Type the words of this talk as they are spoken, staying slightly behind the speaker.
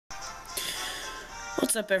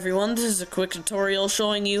What's up everyone, this is a quick tutorial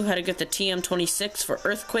showing you how to get the TM26 for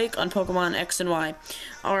Earthquake on Pokemon X and Y.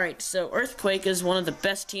 Alright, so Earthquake is one of the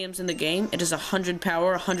best TMs in the game. It is 100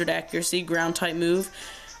 power, 100 accuracy, ground type move,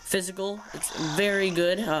 physical. It's very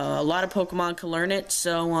good. A lot of Pokemon can learn it,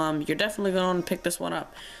 so you're definitely going to pick this one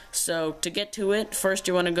up. So to get to it, first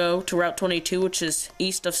you want to go to Route 22, which is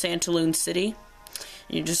east of Santaloon City.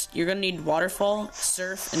 You're gonna need Waterfall,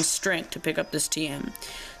 Surf, and Strength to pick up this TM.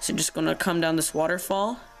 So you're just gonna come down this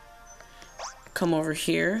waterfall, come over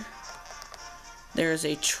here. There's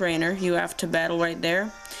a trainer you have to battle right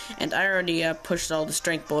there, and I already pushed all the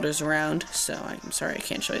strength boulders around, so I'm sorry I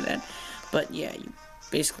can't show you that. But yeah, you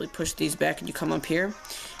basically push these back and you come up here,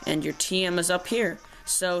 and your TM is up here.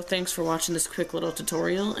 So thanks for watching this quick little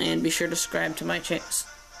tutorial, and be sure to subscribe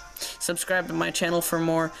to my channel for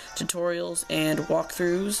more tutorials and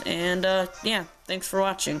walkthroughs, and yeah, thanks for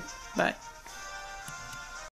watching. Bye.